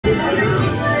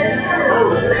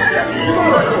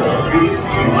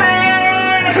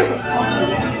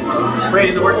Wait,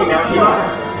 is it working now?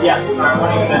 Yeah.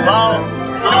 Well,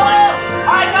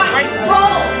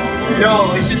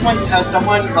 no, it's just when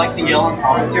someone likes to yell in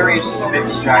commentary, it's just a bit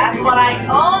distracting. That's what I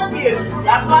told you.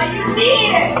 That's why you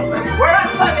need it. Where are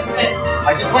Clemenson?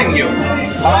 I just blame you. I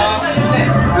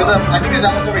think there's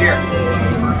outlets over here.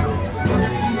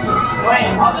 Wait,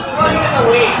 I'll just plug it in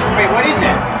the Wii. Wait, what is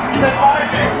it? It's a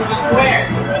charger. It's square.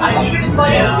 You can just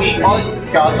plug it in the Wii. Oh, this is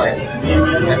godlike.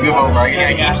 Move over.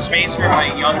 I need space for my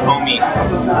young homie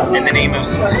in the name of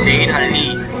Zayd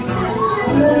Hani.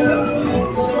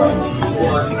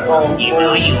 You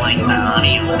know you like the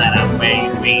audio setup,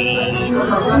 baby.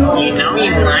 You know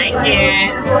you like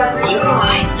it. You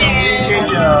like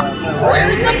it.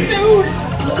 Where's the food?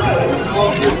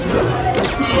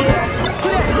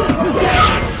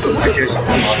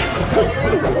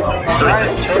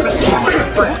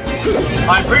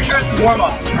 I'm pretty sure it's the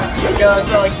warm-ups.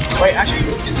 Wait, actually,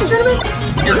 is this tournament?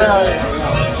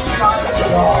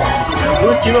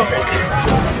 Who's Kimo face here?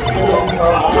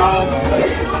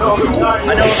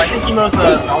 I think Kimo's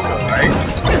Falco, right?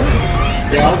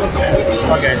 Yeah, I'll go say.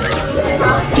 Okay, thanks.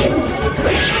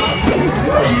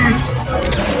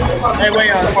 Hey, wait,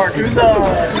 Spark, who's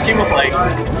Kimo playing?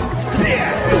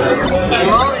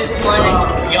 Kimo is playing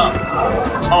Yup.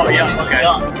 Oh, yeah, okay.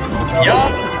 Yup.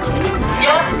 Yup!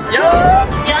 Yup. Yup!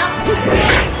 Yup.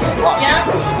 Lost. Yup.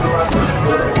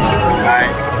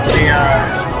 Alright, let me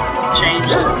change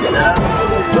the setup.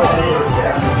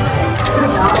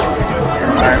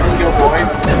 Alright, let's go,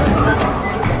 boys.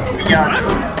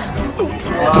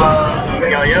 We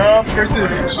got Yup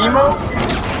versus Kimo.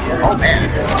 Oh man.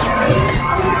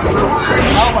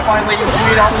 Oh, my fine ladies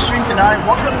and on the stream tonight.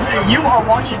 Welcome to You Are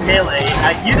Watching Melee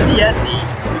at UCSC.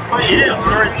 It is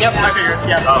current. Yep, I figured.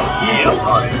 Yeah.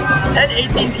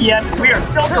 10:18 p.m. We are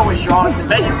still going strong. The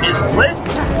venue is lit.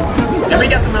 And we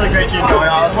got some really great shit going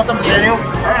on. What's up, Daniel?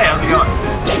 Hey, how's it going?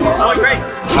 Oh, great.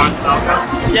 Falco?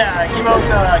 Yeah, Kimo's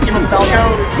Falco.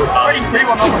 It's pretty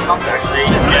well known for something, actually.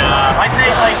 Yeah. I'd say,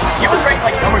 like, he was ranked,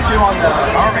 like, number 2 on the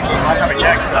power ranking last time I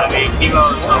checked, so. I mean,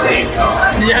 Kimo's okay, so.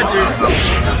 Yeah, dude.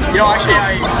 You know, actually,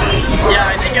 I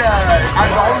think,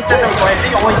 out of all the sets I was playing, I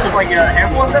think I only took, like, a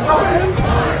handful of sets out.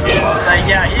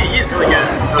 Yeah. Yeah, he is really good.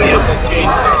 Oh, yeah, that's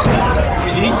changed.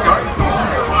 Did he start?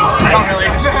 Not really.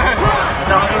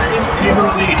 No, he's in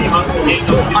the league. He must be getting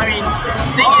those. I mean,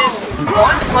 thing is,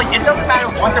 it doesn't matter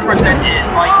what the percent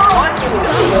is. Like,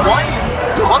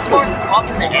 once one's up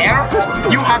in the air,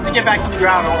 you have to get back to the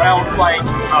ground, or else, like,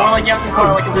 you have to put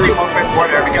like a really close space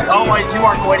border, because otherwise you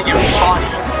are going to get bodied.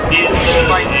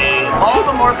 Like, all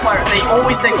the Marth players, they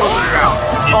always stay close to the ground.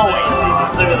 Always.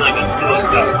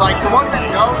 Like, the ones that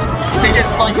don't, they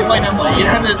just, like, play them late. You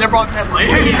know, they're blocking them late.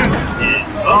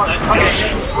 Oh, okay.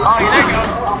 Oh, yeah, there he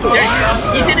goes. There you go.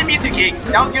 He did a music kick.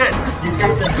 That was good. He's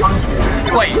got the function.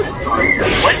 Wait,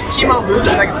 when did Kimo lose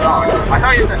the second song? I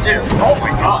thought he was that too. Oh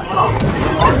my god.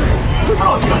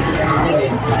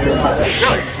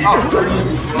 Really?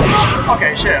 Oh.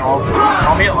 Okay, shit. Well,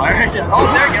 I'll be a liar. Oh,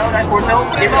 there you go. Nice forward tilt.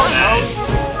 Kimo knows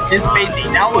his spacing.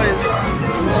 That was...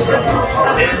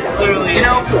 It's literally, you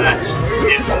know...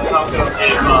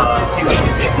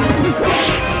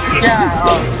 Yeah,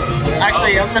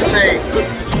 actually, I was gonna say...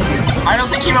 I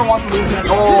don't think Kimo wants to lose his.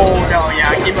 Oh no,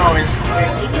 yeah, Kimo is.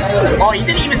 Oh, he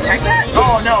didn't even tech that?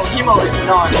 Oh no, Kimo is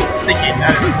not thinking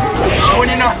that. When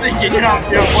you're not thinking, you're not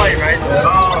playing, right?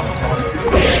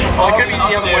 Well, it could be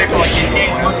the other way for like these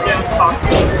games. As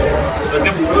possible. It's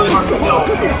gonna be really hard to kill.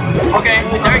 Okay,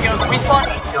 there he goes. Sweet spot.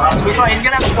 Sweet spot. He's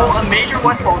gonna have to pull a major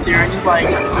West Pulse here, and he's like,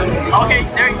 okay,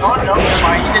 there you go. Oh no, never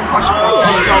mind. He didn't push the first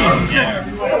one. It's over. Yeah.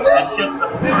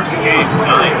 First game,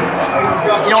 nice.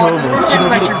 You know what? This first game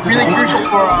is actually really crucial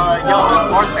for Yellow's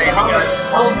Marth because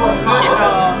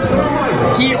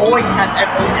he always has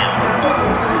FD now.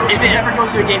 If it ever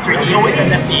goes to a game 3, he always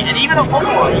has FD, and even a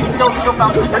Pokemon, he still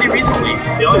Falco pretty reasonably.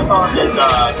 The only problem is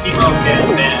Kimo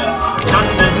can not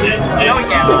to mention, Kimo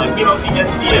can get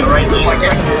the right leg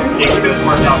pressure, it could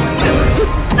work out for him.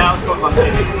 Now let's go with my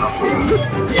savings.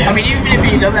 Yeah. I mean, even if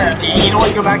he doesn't have FD, he'd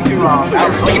always go back to battle.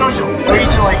 Like, you know,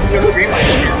 reach like good free play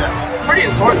is pretty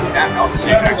notoriously bad at the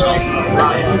same actually.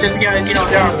 Just because, you know,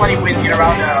 there are plenty of ways to get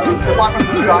around the platform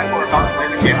for Falco's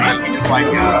laser can't be. You can just like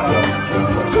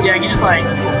yeah, you can just like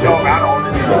go around all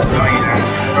this approaches.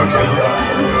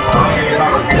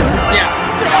 Yeah.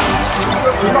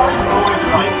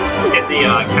 Get the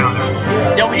counter.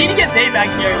 Yo, we need to get Zay back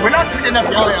here. We're not doing enough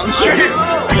yelling on the stream.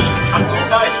 I'm too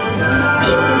nice.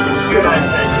 Too nice.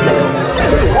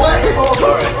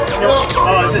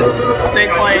 Oh, is it?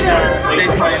 Zay's playing on, I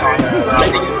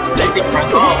think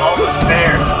friendly. Oh, all those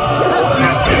bears.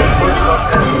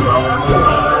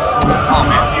 Oh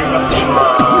man.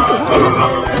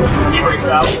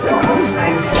 out.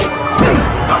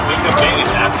 So we could make it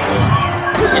happen.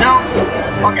 You know,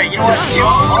 okay, you know what?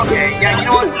 Okay, yeah, you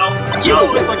know what? Kiwi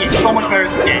is looking so much better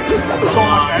in this game. So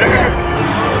much better.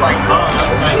 Like,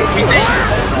 we see,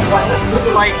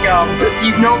 like,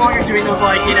 he's no longer doing those,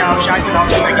 like, you know, shy and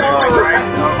options like he was, right?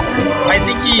 So, I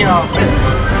think he, yeah,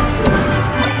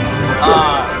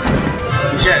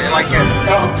 like,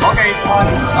 okay,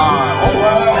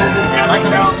 yeah, like,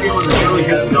 Falco was a really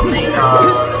good zoning,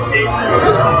 stage for,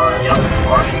 young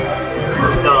Marth.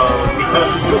 So, because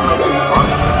he's such a fun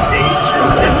stage,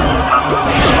 he's not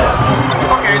really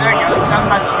okay, there you go. That's a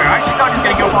nice square. I actually thought he was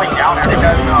gonna go like down at it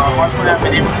because Marth would have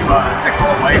been able to pull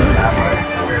away from that, but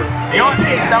you know what?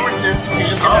 That was soon.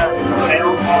 He's just gonna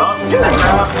fail.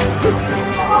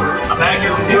 I'm back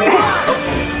here with you.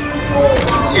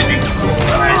 excuse me.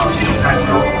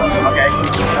 Okay.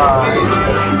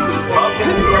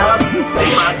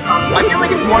 I feel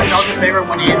like it's more in Falco's favor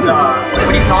when he's not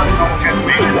in normal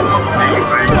transformation than what we'll say,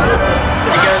 right?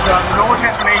 Because the normal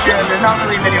transformation, there's not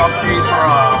really many opportunities for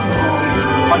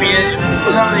I mean, there's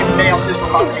not really many opportunities for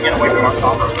Falco to get away from our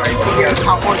combos, right? Because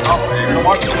how force combo is, so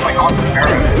Marth is just like awesome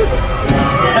parry.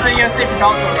 But then you gotta stay for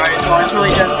Falco, right? So it's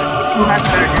really just who has the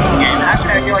better neutral game.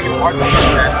 Actually, I feel like it's Marth to some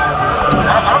extent.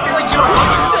 I don't feel like he was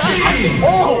lucky.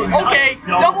 Oh, okay,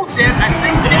 double dip at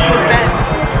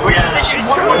 66%. We're just missing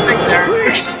 1.6 there.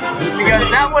 Because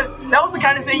that was the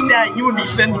kind of thing that he would be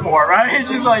sent for, right?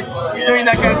 Just like doing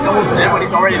that kind of double dip when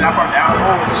he's already that far down.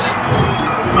 Holy shit.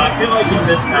 I feel like in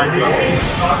this matchup,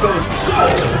 Falco is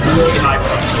really high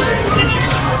pressure.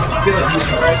 I feel like he's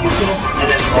very neutral, and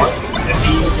then Marth, if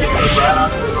he gets the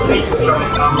grab, he can start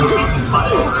his combos, he can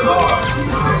punish.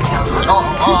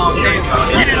 Oh, okay.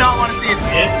 You do not want to see his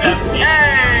It's empty.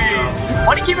 Hey!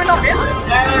 Why do you keep it up in this?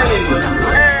 Hey!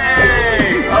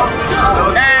 Hey!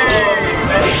 Hey!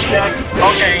 Check.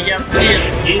 Okay, yep, he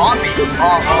is on me.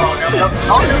 Oh, yeah.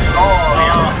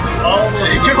 Oh,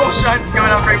 good old shot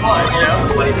going on frame 1, you know?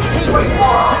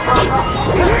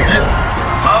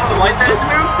 The lights headed to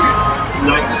move?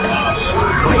 Nice smash.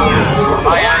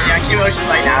 Oh, yeah, Kiwi was just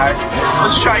like, nah,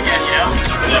 let's try again, you know?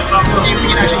 See if we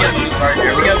can actually get something started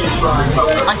here. Because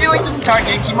I feel like this entire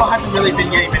game, Kiwi hasn't really been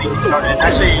getting anything started.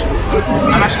 Actually,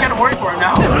 I'm actually kind of worried for him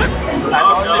now. No,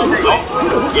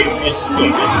 you just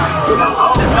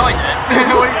no, I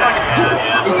didn't. What are you talking about?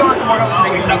 He still has to work on his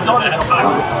mixing. He still has to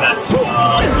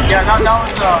yeah, that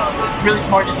was really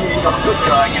smart to see him get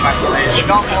back to the edge.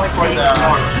 Not falling for the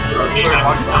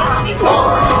box.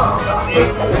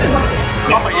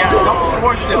 Oh, but yeah, double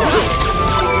towards him.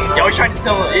 Yeah, he's trying to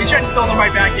steal them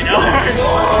right back, you know?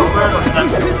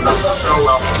 so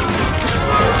well.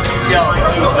 Yeah,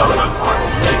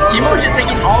 Kiwi was just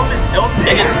taking all of his tilt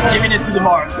and giving it to the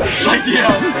Marth. Like, you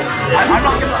know, I'm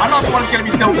not the one who's gonna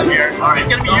be tilted here. It's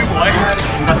gonna be you, boy.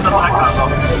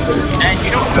 And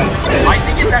you know, I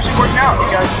think it's actually working out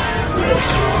because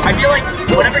I feel like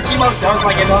whenever Kiwi does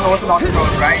like an unorthodox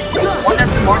approach, right?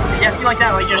 Whenever the Marth, yeah, see like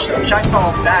that, like just shines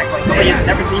all back, like somebody has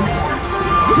never seen before.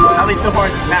 At least so far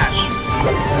in this match.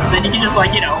 Then you can just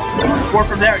like, you know, work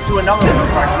from there to another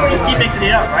person. Just keep mixing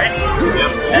it up, right?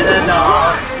 Yep. And then,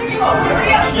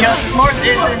 you know, Marth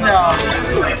isn't,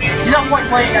 he's not quite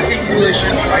playing I think he really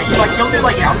should be, right? He'll do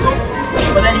like councils,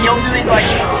 but then he'll do these like,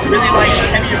 really like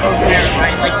heavy approach there,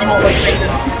 right? Like he won't like space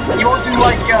it. He won't do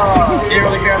like,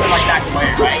 really fair than like back away,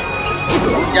 right?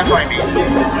 That's what I mean.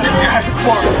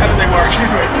 Forms, how do they work?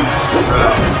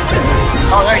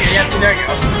 Oh, there you go, yeah, see, there you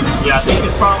go. Yeah, I think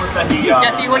his problem is that he,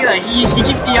 yeah, see, look at that, he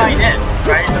keeps DI'ing in,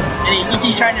 right? And he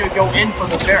keeps trying to go in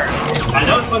from the spares. I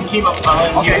noticed when he was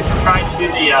trying to do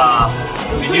the,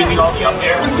 he's using all the up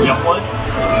airs, the up was.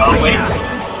 Oh, wait.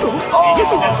 Oh, he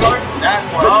gets the set card? That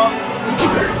works.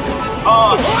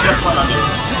 Oh, just went under.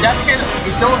 That's okay,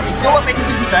 he's still at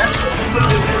 56%.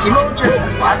 Kiwi just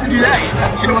has to do that, he just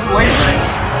has to hit him with the laser.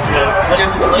 Yeah.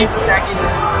 Just keep stacking.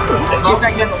 Keep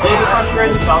stacking the laser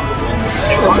frustrated Falco wins.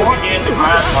 If once again the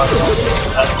grab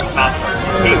that's the match.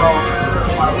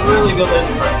 Really good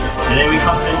laser pressure. And then we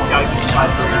come to this guy who's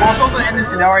 5-3. Well, it's also in this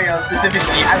scenario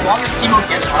specifically, as long as Kiwi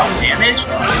gets some damage,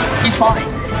 he's fine.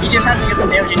 He just has to get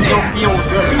some damage and he'll feel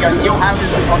good because he'll have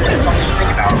this something to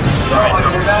think about. So,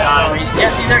 yeah,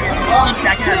 see there, you just keep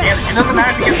stacking that damage. It doesn't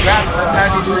matter if he gets grabbed, it doesn't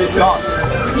matter if he loses his dog.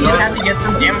 He just has to get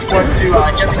some damage for it to,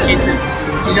 just in case he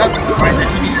doesn't, right, then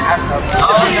he has no.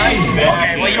 Oh, nice, man.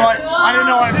 Okay, well, you know what? I don't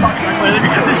know what I'm talking about clearly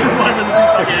because it's just one of the two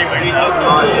talking anyway.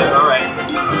 Alright.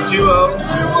 2-0.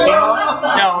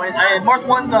 No, Marth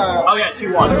won the... Oh, yeah,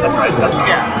 2-1. That's right.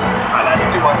 Yeah.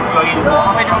 It's too well. So you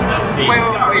Wait,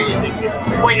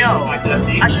 no. Wait, no.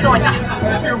 Actually, no, I think it's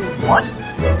 0-1.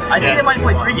 I think they might have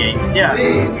played 3 games, yeah.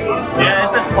 Yeah,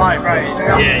 it's best of 5, right.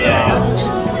 Yeah.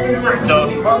 So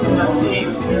he lost an FD.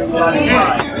 He's got to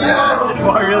decide.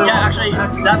 Yeah, actually,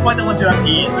 that's why they went to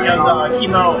FDs, because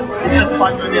Chemo is best of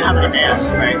 5, so he didn't have any bans,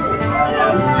 right?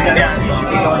 Yeah, he should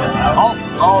be going to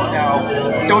oh no.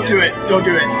 Don't do it. Don't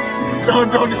do it.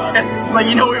 Don't. It's like,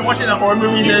 you know, when you're watching a horror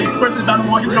movie, the person's about to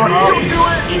walk in the door. Don't do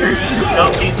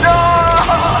it! No!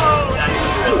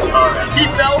 He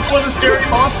fell for the scary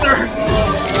monster.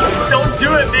 Don't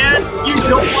do it, man. You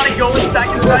don't want to go back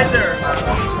inside there.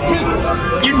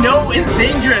 You know it's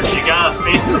dangerous. You gotta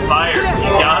face the fire.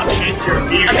 You gotta face your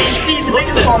fear. I mean, see, the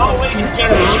biggest problem. Oh wait, he's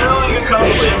getting a really good combo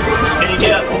in.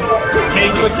 Can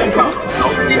you do a 10 combo?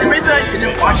 See, the reason I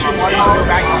didn't watch him one combo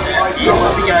back on the FD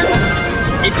was because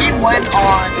if he went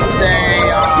on, say,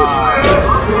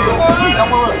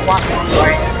 somewhere with platform,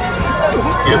 right?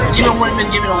 Timo would have been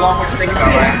given a lot more to think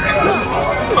about, right?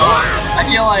 I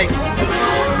feel like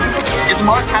if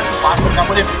Marth had some platforms, I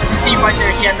would have see right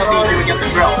there he had nothing to do against the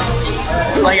drill.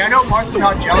 Like, I know Marth's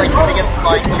not gelling good against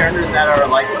like characters that are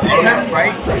like defense,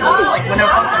 right? Like when it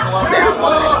comes to below, they have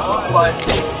one, but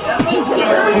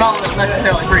not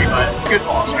necessarily free, but good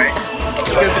balls, right?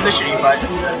 Good positioning, but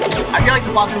I feel like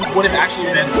the platforms would have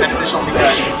actually been beneficial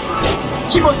because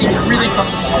Chimo seems really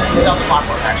comfortable without the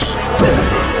platforms actually.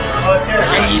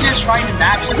 And he's just trying to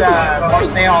match the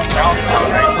Marseille ground style,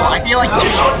 right? So I feel like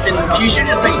he should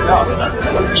just mix it up.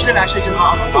 He should have actually just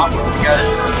gone the platform because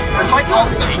despite all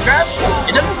the chain grabs,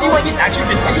 it doesn't seem like he's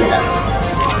actually been hitting them.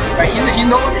 Right? He's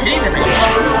no longer hitting them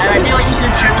anymore. And I feel like he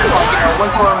should just like, you know,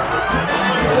 one for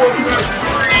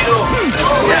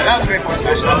yeah, that was a great force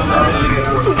match. That was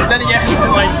but then again,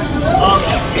 like,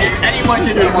 anyone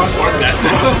can do a one force match.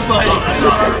 Like,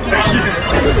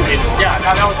 yeah,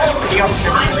 no, that was actually, he got the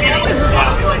super really good.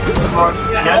 I feel like it's smart.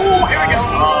 Oh, here we go.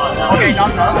 Okay,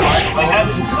 not another one. I had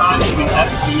to decide between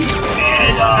FD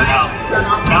and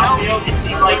Battlefield. It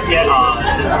seems like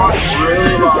this one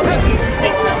really long to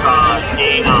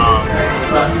gain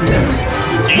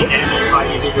damage by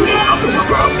either doing up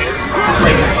or up here.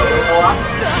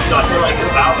 So I feel like the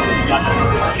Battlefield got to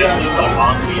especially like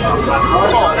on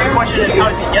the question is, how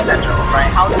does he get that jump,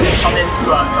 right? How does he come into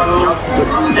certain jump?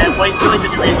 And what he's really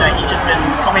been doing is that he's just been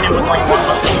coming in with like one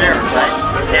foot there, right?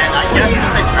 And I guess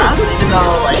it's like grass, even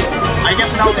though like I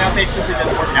guess now down stage since it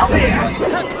didn't work out.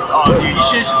 Oh dude, you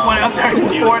should have just went out there and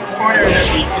forward there.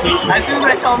 As soon as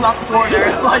I tell him not to forward there,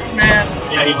 it's like, man.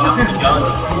 Yeah, he jumped the gun.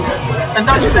 It's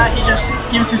not just that, he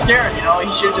was too scared, you know? He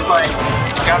should just like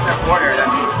get out there and forward there.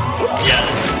 Yeah,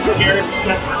 this is scary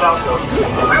percent for Falco.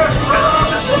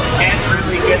 Can't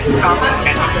really get the combo.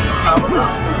 Can't you get this combo now?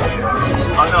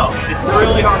 Oh no, it's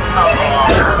really hard to combo.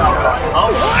 Oh,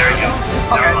 there we go.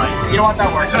 Okay, you know what, that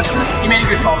worked. He made a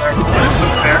good call there.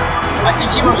 Fair. I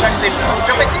think Chimo was trying to say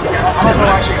jump, I think. I don't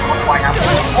know actually quite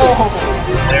happened. Oh!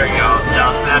 There we go.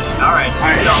 Down smash. Alright,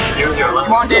 0-0. Let's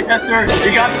come on, Dave Pester.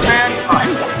 You got this, man.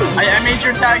 I made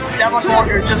your tag that much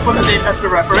longer just for the Dave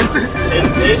Pester reference. Is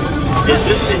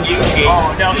this the new game? Oh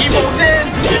no, he moved in!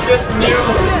 Is this the new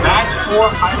match 4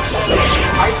 hype?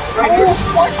 Oh,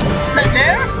 what? That's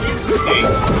there?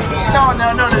 No,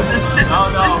 this is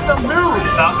the mood!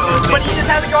 But he just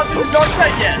hasn't gone to the dark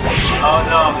side yet! Oh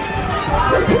no.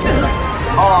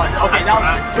 Oh, okay, that was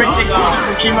a great take decision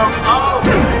from Chimo.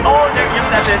 Oh, there,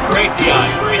 yep, that's it. Great DI.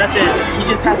 That's it. He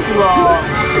just has to,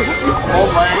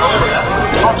 hold ledge.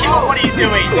 Oh, Chimo, what are you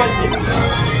doing? Actually,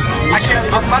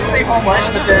 I was about to say home ledge,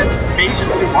 but then maybe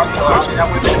just do Marth killer. Actually, that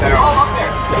would have been better. Oh, up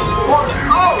there.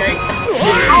 Okay.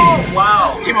 Oh,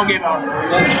 wow. Chimo gave up.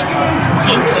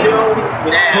 He killed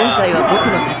with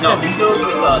he killed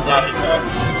with dash attacks.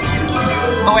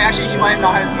 Oh wait, actually he might have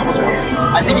not had his double jump.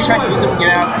 I think he tried to use it to get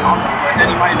out of the combo, and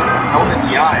then he might have held in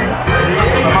DI.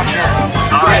 I'm not sure.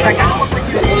 Alright. That kind of looks like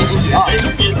he was in DI.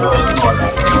 This is really smart.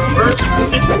 First,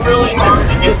 it's really hard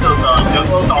to get those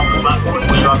jungles off the platform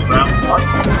when you're on the ground.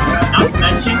 Not to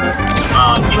mention,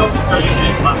 you know, can start using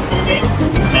his platform game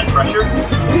and pressure.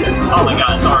 Oh my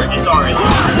god, it's already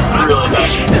really bad.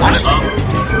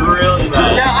 Really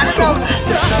bad. Yeah, I don't know.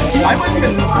 I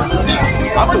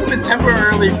must have been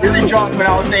temporarily really drunk when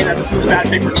I was saying that this was a bad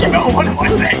pick for Chimo. What am I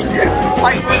saying?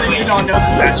 I really did not know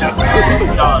this matchup.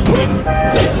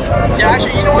 Yeah,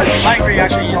 actually, you know what? I agree,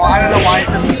 actually. You know, I don't know why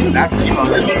this is bad for Chimo.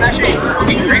 This is actually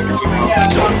looking great for Chimo.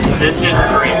 This is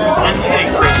great. This is a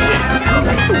great pick.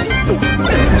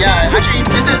 Yeah, actually,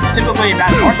 this is typically a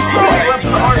bad Marth state.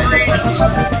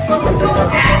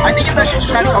 I think it's actually just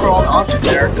trying to cover all the options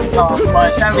there.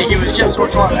 But sadly, he was just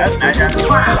switched on S Smash, as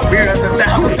weird as it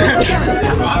sounds.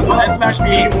 S Smash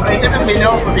being typically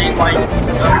known for being like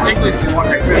ridiculously long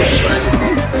range moves, but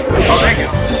oh, there you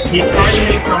go. He's starting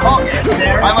to make some hits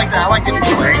there. I like that. I like the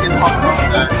neutral air. He just popped it up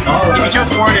with that. If he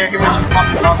just forward air, he would just pop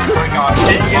it up and put it on.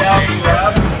 Didn't get out the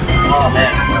grab. Oh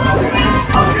man.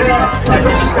 I'm good on the side.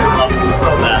 This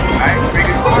so bad. Alright, pretty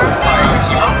good forward.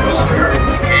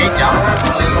 Okay, down.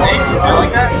 Please safe. I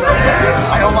like that.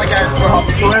 I don't like that for hop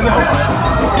neutral air though,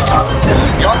 but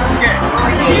you know, that's okay.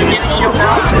 You get a shield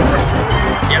now.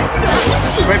 Yes.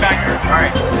 Right back here.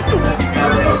 Alright.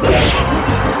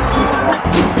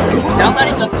 Now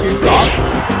that he's up 2 stocks,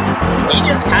 he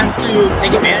just has to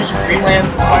take advantage of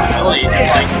Dreamland's survivability and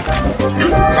like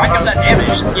rack up that damage.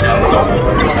 Just, you know,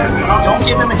 don't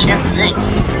give him a chance to think.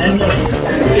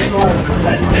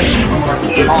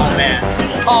 Oh man.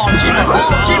 Oh Kimo.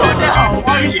 Oh Kimo, no!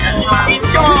 Why would you?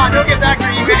 Come on, don't get that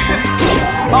green.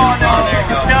 Oh no!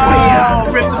 No!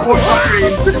 Rip the 4 star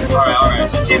dreams. Alright.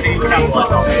 Let's see if he can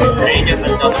capitalize on this. There you get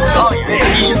another Oh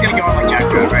yeah, he's just gonna go on like Jack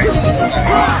Road, right?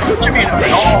 Should be enough.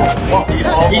 Oh, whoa.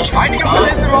 He tried to go for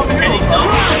this and wrong the middle.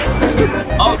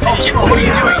 Oh, Kimo, what are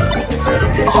you doing?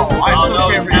 Oh, I'm so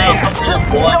scared for you.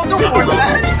 No, don't force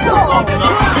that. No.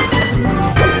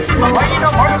 Why are you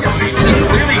not Marth killing me? He's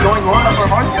clearly going long enough for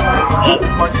Marth killing.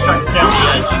 Marth's trying to stay on the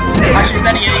edge. Actually,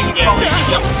 Benny, he's probably...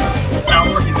 It's not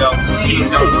working though. He's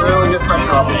got really good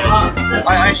pressure off the edge.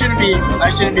 I shouldn't be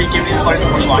giving these players so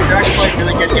much line. They're actually playing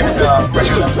really good given the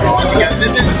pressure that they're on. Because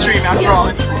this is the stream after all.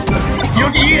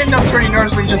 You end up turning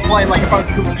nervous when you just play like in front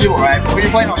of a group of people, right? But when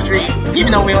you're playing on stream,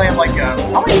 even though we only have like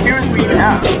how many viewers do we even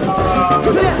have?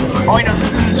 Oh wait, no, this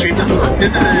isn't the stream. This is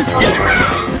a user.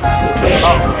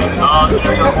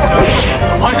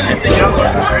 Why did I think that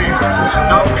was the stream?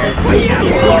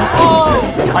 Oh!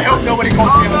 I hope nobody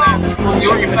calls me on that. This was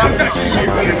stream, but that's actually a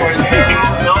YouTube recording.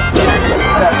 No.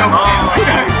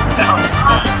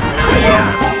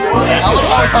 I love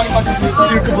how we're talking about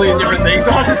 2 completely different things.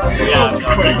 Yeah,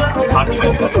 I'm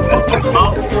trying to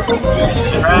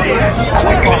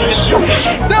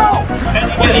No!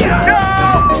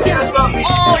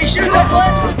 Oh, he shoots that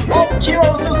ledge! Oh, Kimo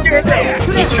was so scared there!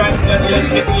 He's trying to set this,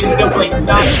 get the easy but he's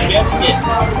not getting it.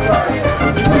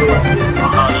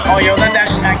 Oh, yo, that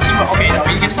dash attack, Kimo. Okay, no,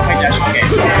 he's getting some quick dash. Okay.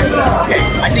 Okay,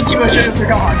 I think Kimo should have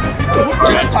gone.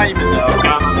 Just a tiny bit though.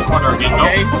 Got him on the corner again.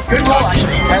 Okay, good roll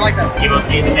actually. I like that. Kimo's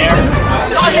getting in there.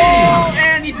 Oh,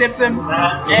 and he dips him.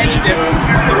 And he dips.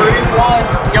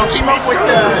 3-1. Yo, Kimo with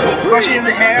the brushing in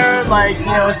the hair, like, you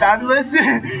know, it's fabulous.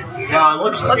 Yeah, it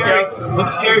looks scary.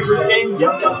 Looks scary first game.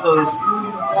 Yep, got those.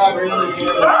 Really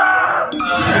good.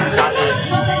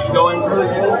 Going really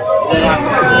good.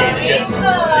 Just,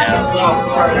 yeah,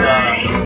 so,